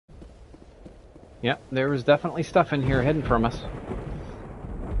Yep, there was definitely stuff in here hidden from us.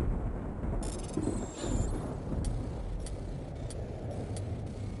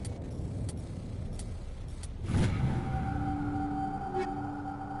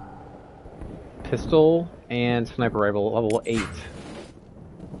 Pistol and sniper rifle, level 8.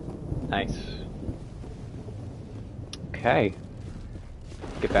 Nice. Okay.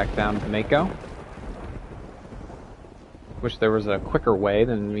 Get back down to Mako. Wish there was a quicker way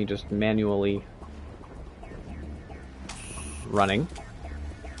than me just manually running.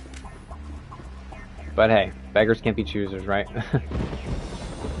 But hey, beggars can't be choosers, right?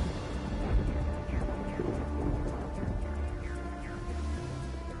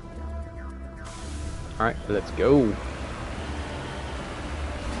 Alright, let's go. Looks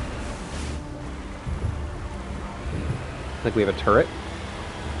like we have a turret.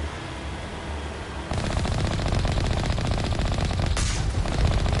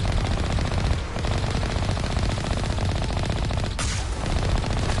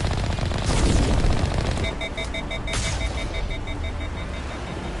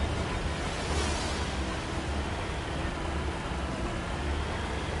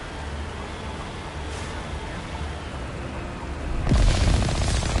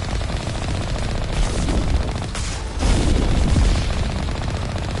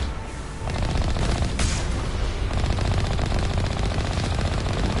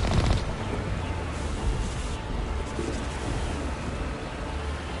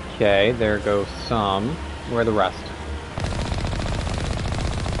 Okay, there goes some. Where are the rest?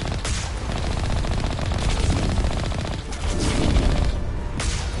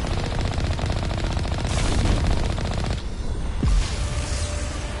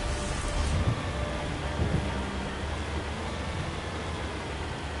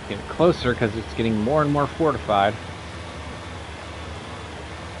 Getting closer because it's getting more and more fortified.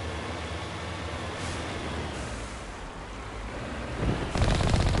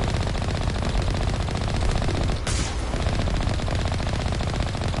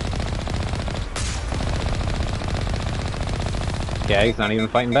 Yeah, he's not even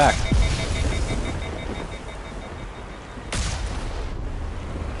fighting back.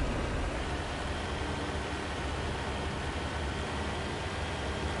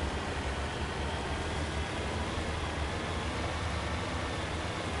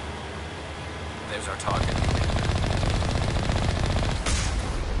 There's our target.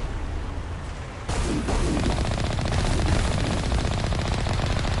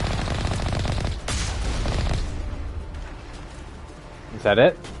 Is that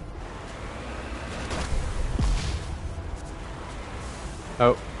it?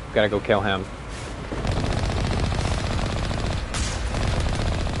 Oh, gotta go kill him.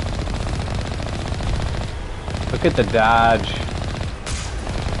 Look at the dodge.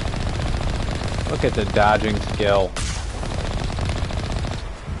 Look at the dodging skill.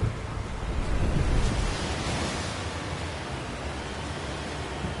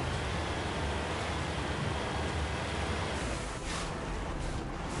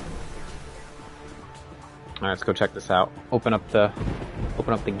 Alright, let's go check this out. Open up the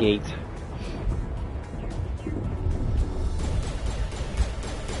gate.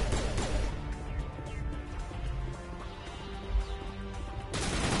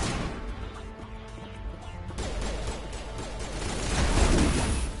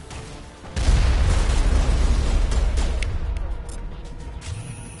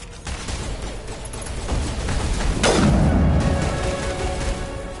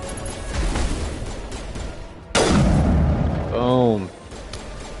 Boom.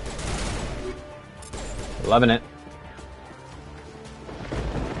 Loving it.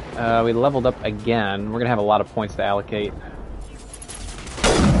 We leveled up again. We're gonna have a lot of points to allocate.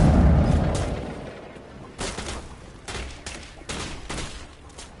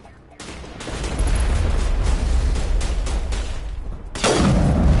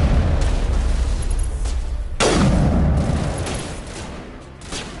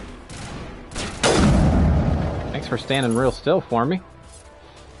 Thanks for standing real still for me.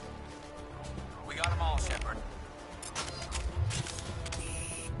 We got them all, Shepard.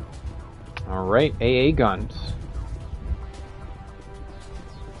 Alright, AA guns.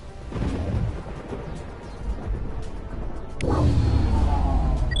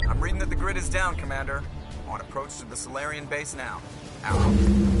 I'm reading that the grid is down, Commander. On approach to the Solarian base now. Out.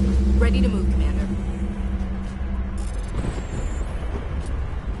 Ready to move, Commander.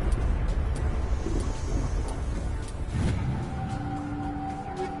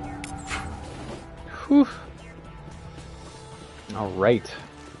 Whew. Alright.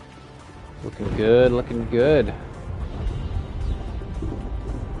 Looking good, looking good.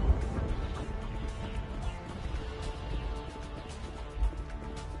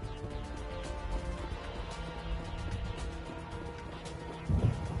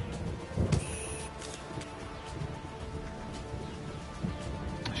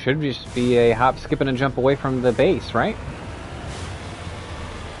 should just be a hop, skip, and a jump away from the base, right?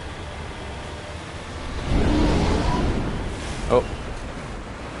 Oh.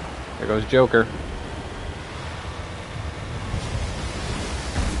 There goes Joker.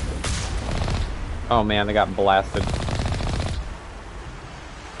 Oh man, they got blasted.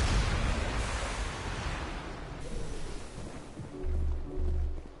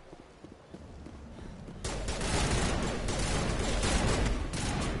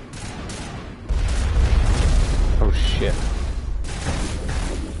 Oh shit.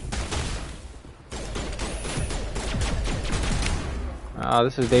 Oh,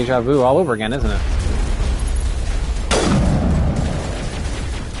 this is deja vu all over again, isn't it?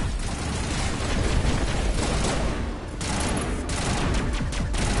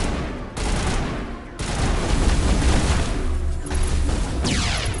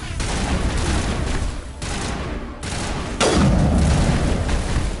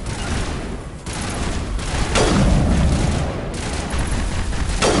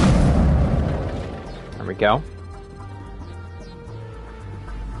 There we go.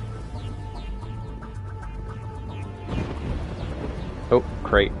 Oh,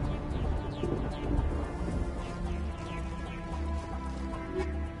 crate.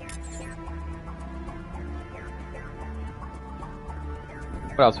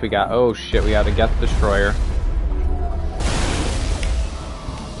 What else we got? Oh shit, we got a Geth Destroyer.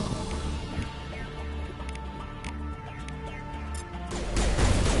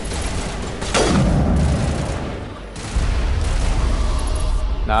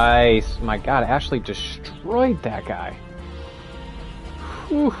 Nice. My god, Ashley destroyed that guy.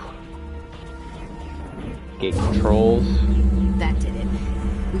 Whew. Gate controls. That did it.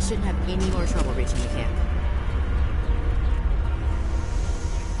 We shouldn't have any more trouble reaching the camp.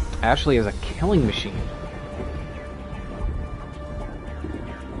 Ashley is a killing machine.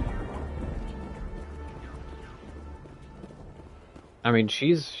 I mean,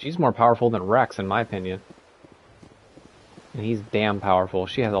 she's more powerful than Wrex, in my opinion. And he's damn powerful.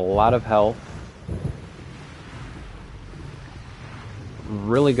 She has a lot of health.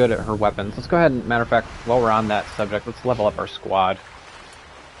 Really good at her weapons. Let's go ahead and, matter of fact, while we're on that subject, let's level up our squad.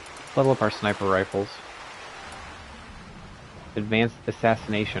 Let's level up our sniper rifles. Advanced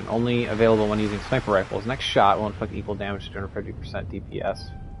Assassination. Only available when using sniper rifles. Next shot will inflict equal damage to 250%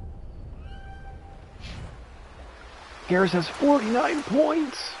 DPS. Garrus has 49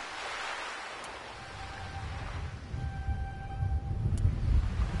 points!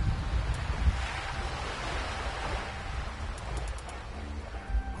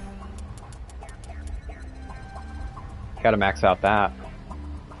 Gotta max out that.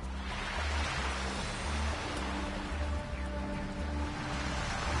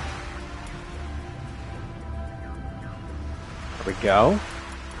 There we go.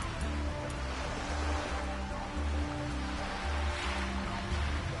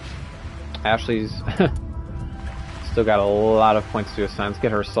 Ashley's still got a lot of points to assign. Let's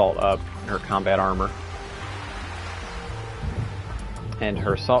get her assault up, her combat armor. And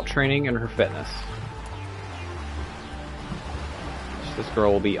her assault training and her fitness. This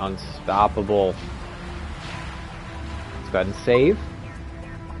girl will be unstoppable. Let's go ahead and save.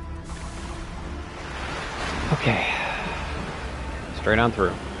 Okay. Straight on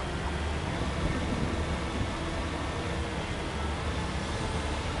through.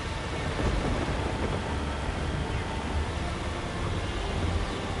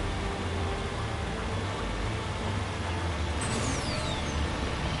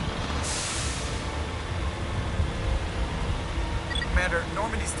 Commander,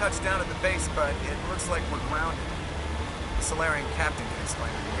 Normandy's touched down at the base, but it looks like we're grounded. The Solarian captain can explain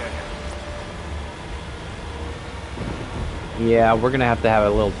it to get here. Yeah, we're gonna have a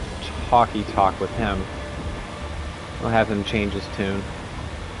little talky talk with him. We'll have him change his tune.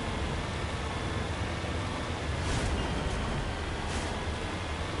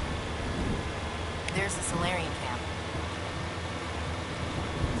 There's the Solarian camp.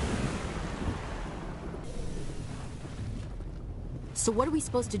 So what are we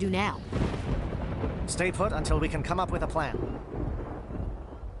supposed to do now? Stay put until we can come up with a plan.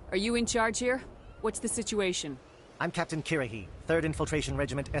 Are you in charge here? What's the situation? I'm Captain Kirahi, 3rd Infiltration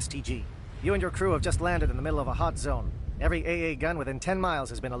Regiment STG. You and your crew have just landed in the middle of a hot zone. Every AA gun within 10 miles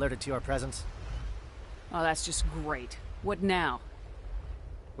has been alerted to your presence. Oh, that's just great. What now?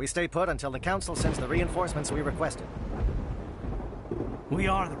 We stay put until the Council sends the reinforcements we requested. We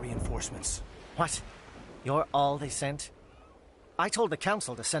are the reinforcements. What? You're all they sent? I told the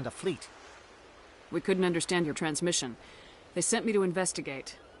Council to send a fleet. We couldn't understand your transmission. They sent me to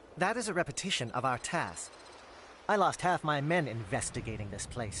investigate. That is a repetition of our task. I lost half my men investigating this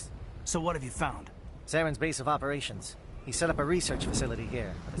place. So what have you found? Saren's base of operations. He set up a research facility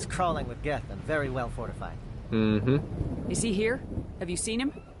here, but it's crawling with Geth and very well fortified. Mm-hmm. Is he here? Have you seen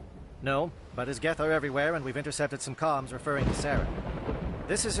him? No, but his Geth are everywhere, and we've intercepted some comms referring to Saren.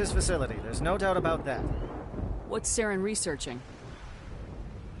 This is his facility, there's no doubt about that. What's Saren researching?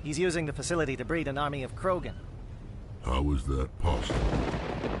 He's using the facility to breed an army of Krogan. How is that possible?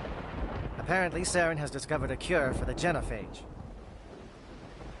 Apparently, Saren has discovered a cure for the genophage.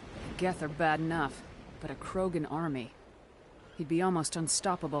 Geth are bad enough, but a Krogan army. He'd be almost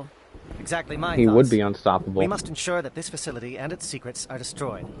unstoppable. Exactly my He thoughts. would be unstoppable. We must ensure that this facility and its secrets are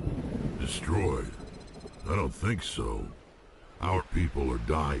destroyed. Destroyed? I don't think so. Our people are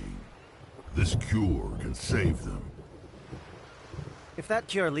dying. This cure can save them. If that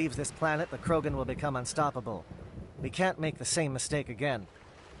cure leaves this planet, the Krogan will become unstoppable. We can't make the same mistake again.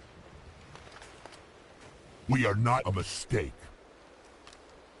 We are not a mistake.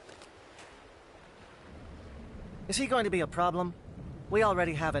 Is he going to be a problem? We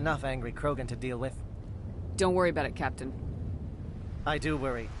already have enough angry Krogan to deal with. Don't worry about it, Captain. I do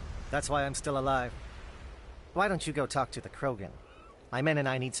worry. That's why I'm still alive. Why don't you go talk to the Krogan? My men and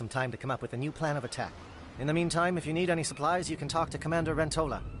I need some time to come up with a new plan of attack. In the meantime, if you need any supplies, you can talk to Commander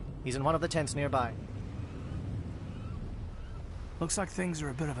Rentola. He's in one of the tents nearby. Looks like things are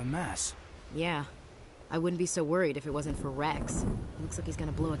a bit of a mess. Yeah. I wouldn't be so worried if it wasn't for Wrex. Looks like he's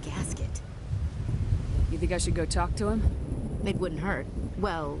gonna blow a gasket. You think I should go talk to him? It wouldn't hurt.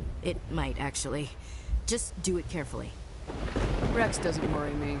 Well, it might, actually. Just do it carefully. Wrex doesn't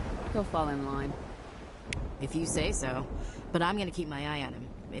worry me. He'll fall in line. If you say so. But I'm gonna keep my eye on him,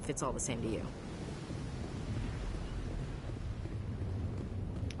 if it's all the same to you.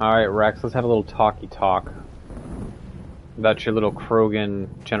 Alright, Wrex, let's have a little talky talk about your little Krogan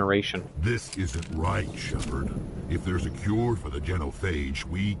generation. This isn't right, Shepard. If there's a cure for the genophage,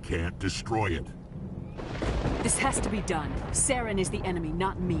 we can't destroy it. This has to be done. Saren is the enemy,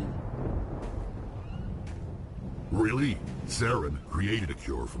 not me. Really? Saren created a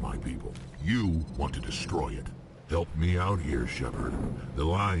cure for my people. You want to destroy it. Help me out here, Shepard. The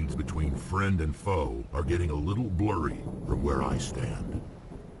lines between friend and foe are getting a little blurry from where I stand.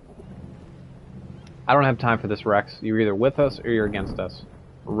 I don't have time for this, Wrex. You're either with us or you're against us.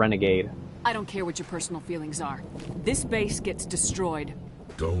 Renegade. I don't care what your personal feelings are. This base gets destroyed.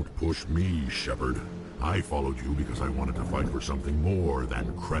 Don't push me, Shepard. I followed you because I wanted to fight for something more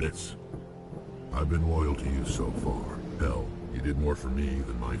than credits. I've been loyal to you so far. Hell, you did more for me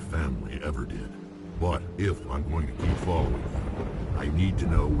than my family ever did. But if I'm going to keep following you, I need to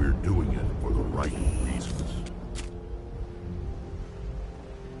know we're doing it for the right reasons.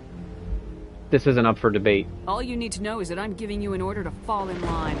 This isn't up for debate. All you need to know is that I'm giving you an order to fall in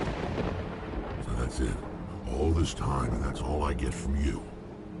line. So that's it. All this time, and that's all I get from you.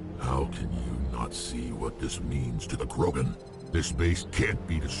 How can you not see what this means to the Krogan? This base can't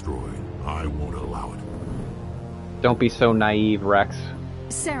be destroyed. I won't allow it. Don't be so naive, Wrex.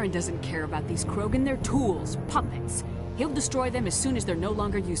 Saren doesn't care about these Krogan. They're tools, puppets. He'll destroy them as soon as they're no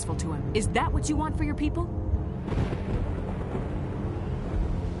longer useful to him. Is that what you want for your people?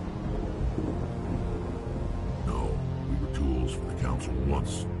 No, we were tools for the Council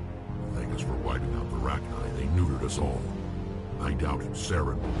once. Thank us for wiping out the Rachni. They neutered us all. I doubt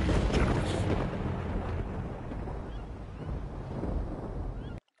Saren will be generous.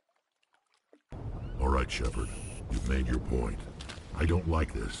 All right, Shepard. You've made your point. I don't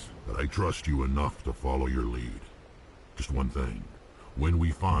like this, but I trust you enough to follow your lead. Just one thing. When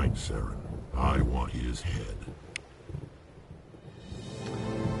we find Saren, I want his head.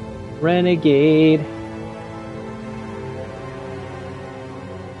 Renegade.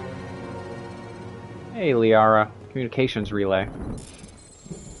 Hey, Liara. Communications relay.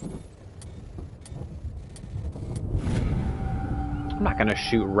 I'm not gonna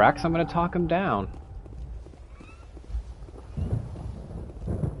shoot Wrex, I'm gonna talk him down.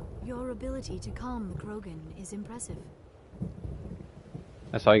 Your ability to calm the Krogan is impressive.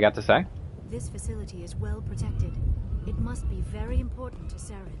 That's all you got to say? This facility is well protected. It must be very important to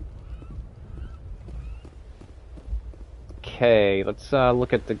Saren. Okay, let's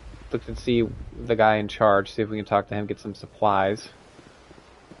look and see the guy in charge, see if we can talk to him, get some supplies.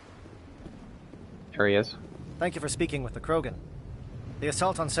 There he is. Thank you for speaking with the Krogan. The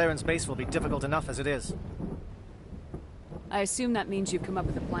assault on Saren's base will be difficult enough as it is. I assume that means you've come up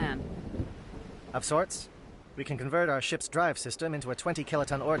with a plan. Of sorts. We can convert our ship's drive system into a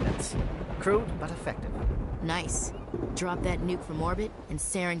 20-kiloton ordnance. Crude, but effective. Nice. Drop that nuke from orbit, and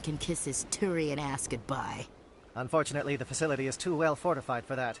Saren can kiss his Turian ass goodbye. Unfortunately, the facility is too well fortified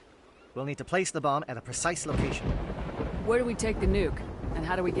for that. We'll need to place the bomb at a precise location. Where do we take the nuke? And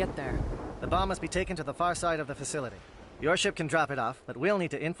how do we get there? The bomb must be taken to the far side of the facility. Your ship can drop it off, but we'll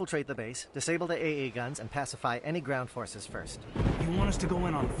need to infiltrate the base, disable the AA guns, and pacify any ground forces first. You want us to go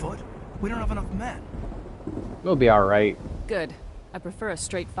in on foot? We don't have enough men. We'll be alright. Good. I prefer a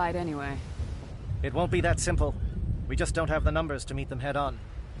straight fight anyway. It won't be that simple. We just don't have the numbers to meet them head-on.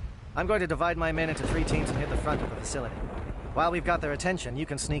 I'm going to divide my men into 3 teams and hit the front of the facility. While we've got their attention, you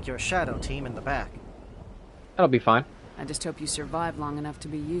can sneak your shadow team in the back. That'll be fine. I just hope you survive long enough to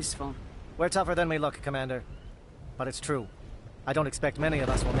be useful. We're tougher than we look, Commander. But it's true. I don't expect many of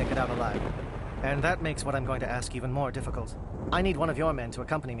us will make it out alive. And that makes what I'm going to ask even more difficult. I need one of your men to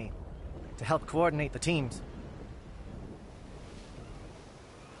accompany me, to help coordinate the teams.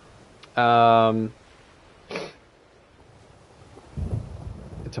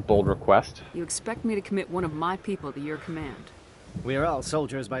 It's a bold request. You expect me to commit one of my people to your command? We are all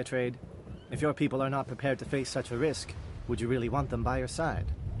soldiers by trade. If your people are not prepared to face such a risk, would you really want them by your side?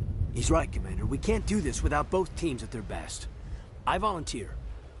 He's right, Commander. We can't do this without both teams at their best. I volunteer.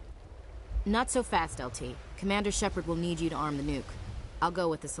 Not so fast, LT. Commander Shepard will need you to arm the nuke. I'll go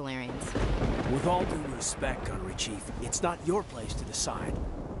with the Solarians. With all due respect, Gunnery Chief, it's not your place to decide.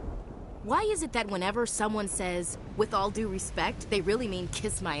 Why is it that whenever someone says, with all due respect, they really mean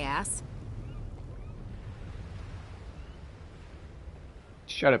kiss my ass?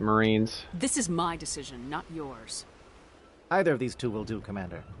 Shut it, Marines. This is my decision, not yours. Either of these two will do,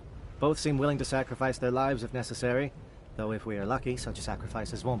 Commander. Both seem willing to sacrifice their lives if necessary, though if we are lucky, such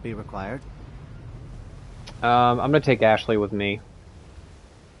sacrifices won't be required. I'm gonna take Ashley with me.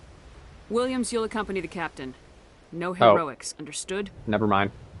 Williams, you'll accompany the captain. No heroics, understood? Never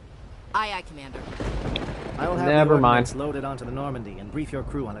mind. Aye, aye, Commander. I will have Never the mind. ordnance loaded onto the Normandy and brief your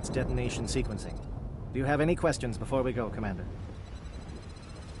crew on its detonation sequencing. Do you have any questions before we go, Commander?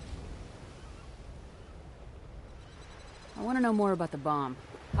 I want to know more about the bomb.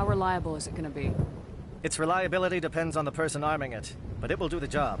 How reliable is it going to be? Its reliability depends on the person arming it, but it will do the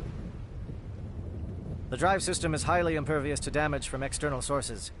job. The drive system is highly impervious to damage from external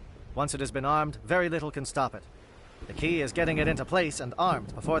sources. Once it has been armed, very little can stop it. The key is getting it into place and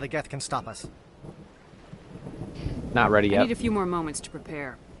armed before the Geth can stop us. Not ready I yet. need a few more moments to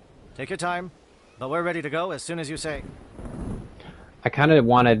prepare. Take your time, but we're ready to go as soon as you say. I kind of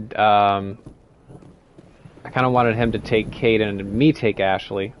wanted him to take Kate and me take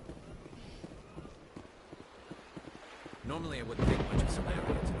Ashley. Normally I wouldn't think much of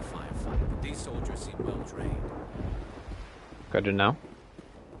Solarians in a firefight, but these soldiers seem well trained. Good to know.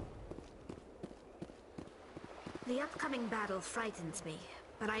 The upcoming battle frightens me,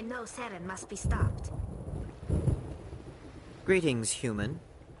 but I know Saren must be stopped. Greetings, human.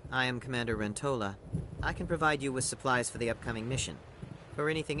 I am Commander Rentola. I can provide you with supplies for the upcoming mission. For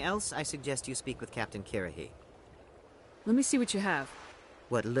anything else, I suggest you speak with Captain Kirahi. Let me see what you have.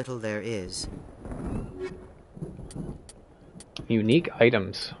 What little there is. Unique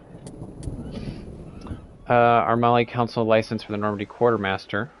items. Armali Council license for the Normandy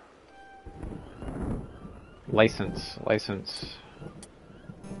Quartermaster. License.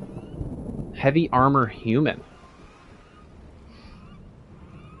 Heavy armor human.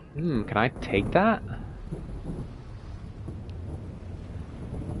 Can I take that?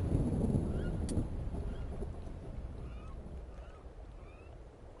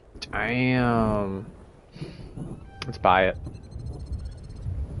 Damn. Let's buy it.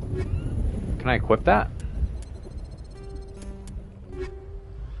 Can I equip that?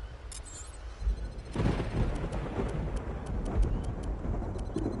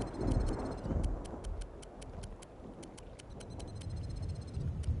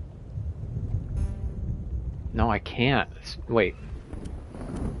 No, I can't. Wait.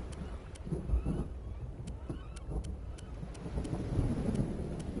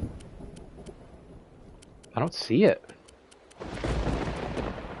 I don't see it.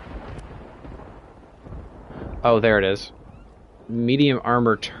 Oh, there it is. Medium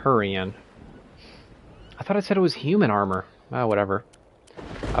armor Turian. I thought it said it was human armor. Oh, whatever.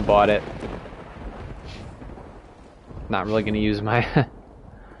 I bought it. Not really gonna use my...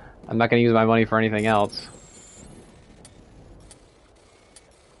 I'm not gonna use my money for anything else.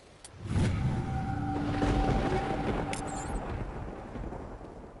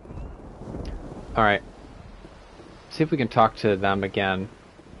 Alright. See if we can talk to them again.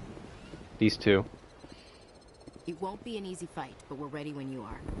 These two. It won't be an easy fight, but we're ready when you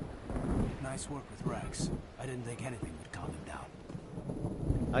are. Nice work with Wrex. I didn't think anything would calm him down.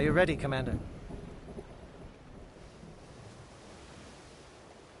 Are you ready, Commander?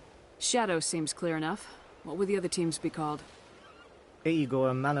 Shadow seems clear enough. What would the other teams be called?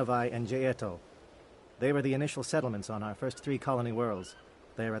 Igor, Manovai, and Jaeto. They were the initial settlements on our first 3 colony worlds.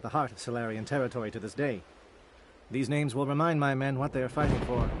 They are at the heart of Solarian territory to this day. These names will remind my men what they are fighting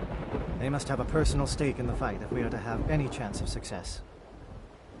for. They must have a personal stake in the fight if we are to have any chance of success.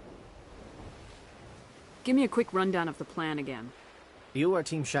 Give me a quick rundown of the plan again. You are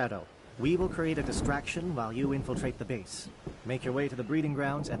Team Shadow. We will create a distraction while you infiltrate the base. Make your way to the breeding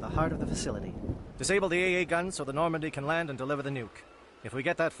grounds at the heart of the facility. Disable the AA guns so the Normandy can land and deliver the nuke. If we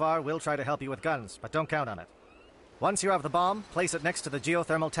get that far, we'll try to help you with guns, but don't count on it. Once you have the bomb, place it next to the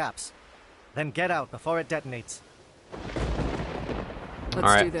geothermal taps. Then get out before it detonates.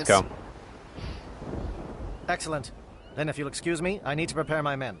 Let's do this. Let's go. Excellent. Then if you'll excuse me, I need to prepare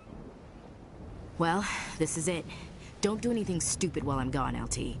my men. Well, this is it. Don't do anything stupid while I'm gone,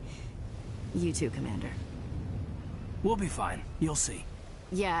 LT. You too, Commander. We'll be fine. You'll see.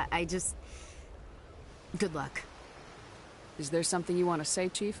 Yeah, good luck. Is there something you want to say,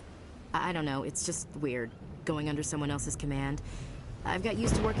 Chief? I don't know, it's just weird, going under someone else's command. I've got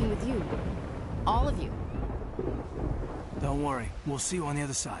used to working with you. All of you. Don't worry. We'll see you on the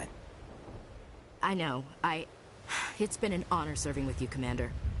other side. I know. It's been an honor serving with you,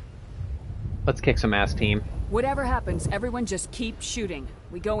 Commander. Let's kick some ass, team. Whatever happens, everyone just keep shooting.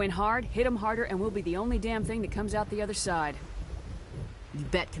 We go in hard, hit them harder, and we'll be the only damn thing that comes out the other side. You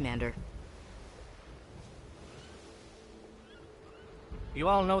bet, Commander. You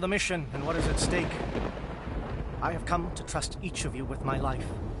all know the mission and what is at stake. I have come to trust each of you with my life,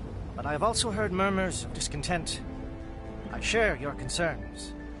 but I have also heard murmurs of discontent. I share your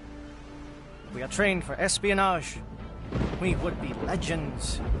concerns. We are trained for espionage. We would be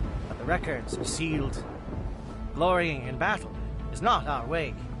legends, but the records are sealed. Glorying in battle is not our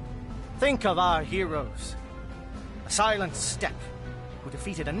way. Think of our heroes. A silent step who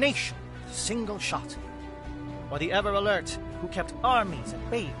defeated a nation with a single shot. Or the ever-alert who kept armies at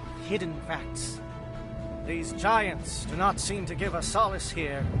bay with hidden facts. These giants do not seem to give us solace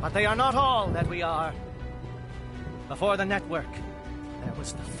here, but they are not all that we are. Before the network, there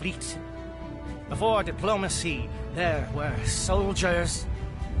was the fleet. Before diplomacy, there were soldiers.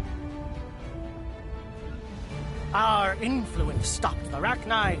 Our influence stopped the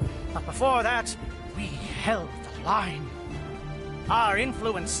Rachni, but before that, we held the line. Our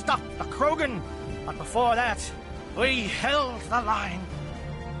influence stopped the Krogan, but before that, we held the line.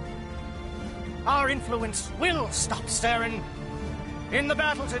 Our influence will stop Saren. In the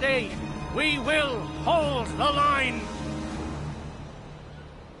battle today, we will hold the line.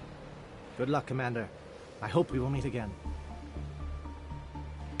 Good luck, Commander. I hope we will meet again.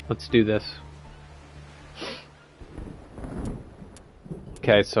 Let's do this.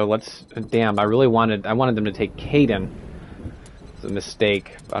 Okay, so let's... Damn, I wanted them to take Caden. It's a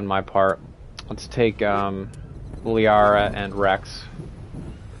mistake on my part. Let's take Liara and Wrex.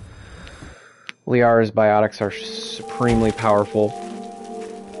 Liara's biotics are supremely powerful.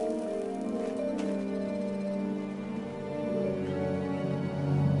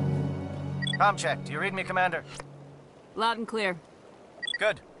 Com check. Do you read me, Commander? Loud and clear.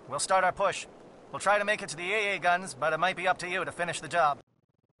 Good. We'll start our push. We'll try to make it to the AA guns, but it might be up to you to finish the job.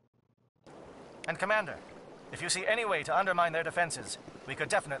 And Commander, if you see any way to undermine their defenses, we could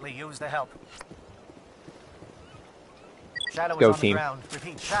definitely use the help. Shadow is on the ground.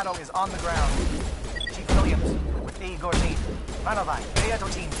 Repeat, Shadow is on the ground. Chief Williams, with Igor team. Manovai, Jaeto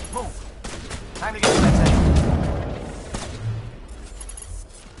team, move. Time to get to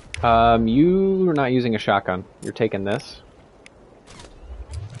that. You are not using a shotgun. You're taking this.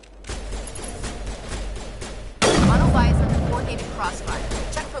 Manovai is under coordinated crossfire.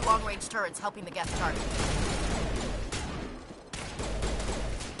 Check for long-range turrets helping the guest target.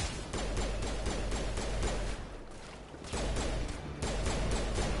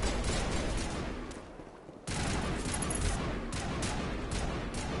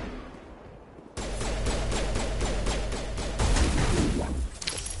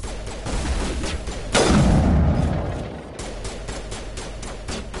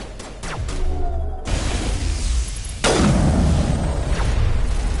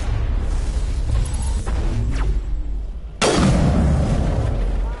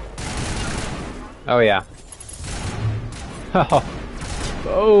 Oh yeah. Oh,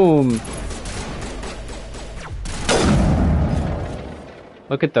 boom.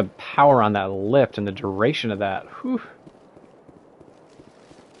 Look at the power on that lift and the duration of that. Whew.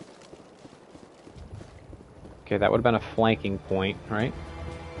 Okay, that would have been a flanking point, right?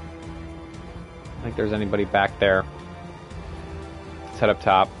 I don't think there's anybody back there. Let's head up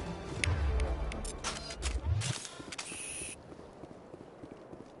top.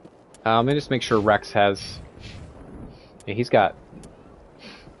 Let me just make sure Wrex has... Yeah, he's got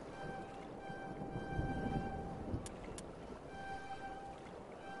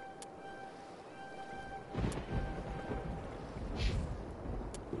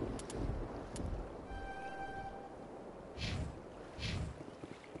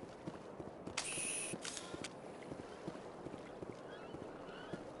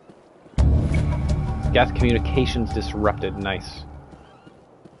Gas communications disrupted. Nice.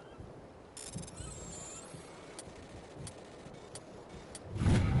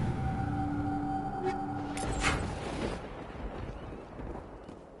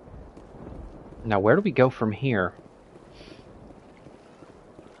 Now, where do we go from here?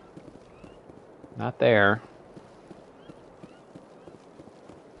 Not there.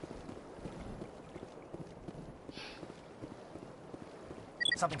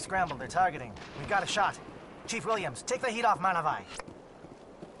 Something scrambled. They're targeting. We've got a shot. Chief Williams, take the heat off Manavai.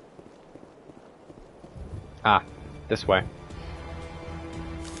 Ah, this way.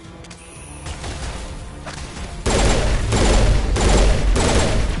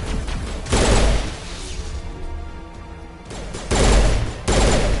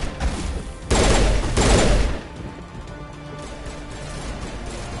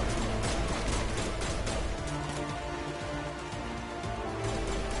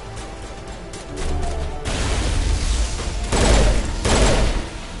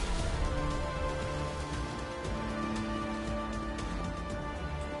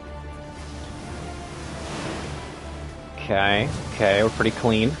 Okay, we're pretty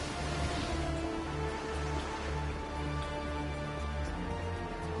clean.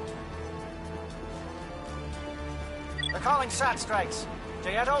 They're calling SAT strikes.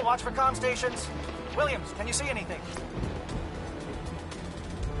 Jayeto, watch for comm stations. Williams, can you see anything?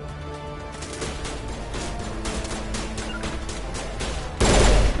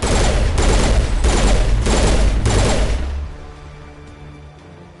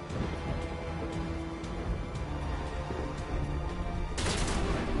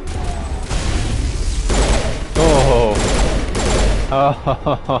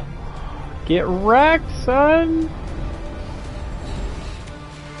 Oh, get wrecked, son!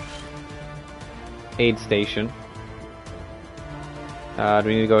 Aid station. Do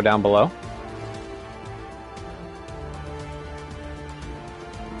we need to go down below?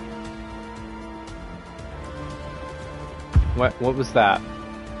 What was that?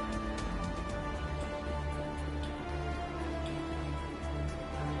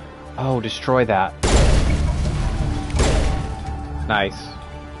 Oh, destroy that. Nice.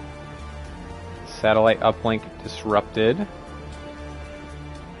 Satellite uplink disrupted.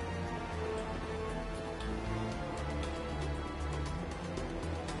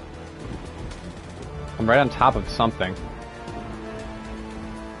 I'm right on top of something.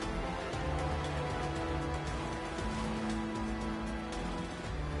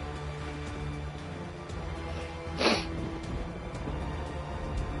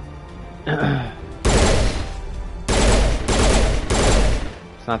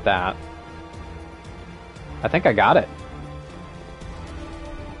 It's not that. I think I got it.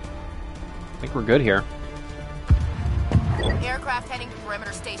 I think we're good here. Aircraft heading to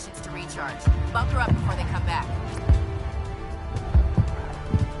perimeter stations to recharge. Bunker up before they come back.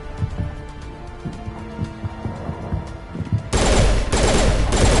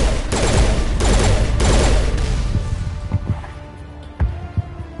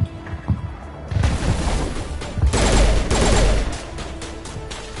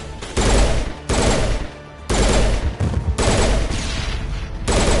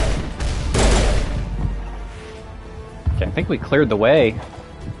 I think we cleared the way.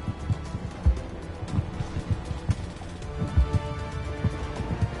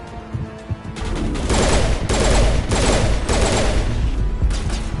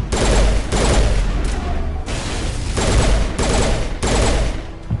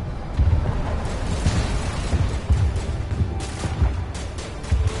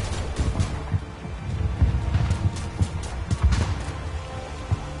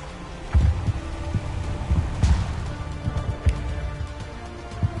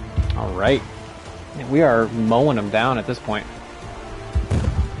 Right. We are mowing them down at this point.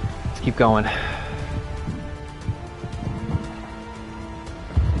 Let's keep going.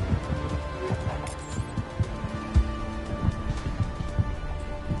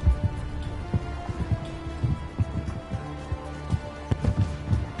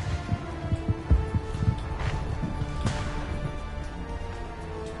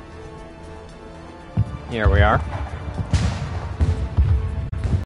 Here we are.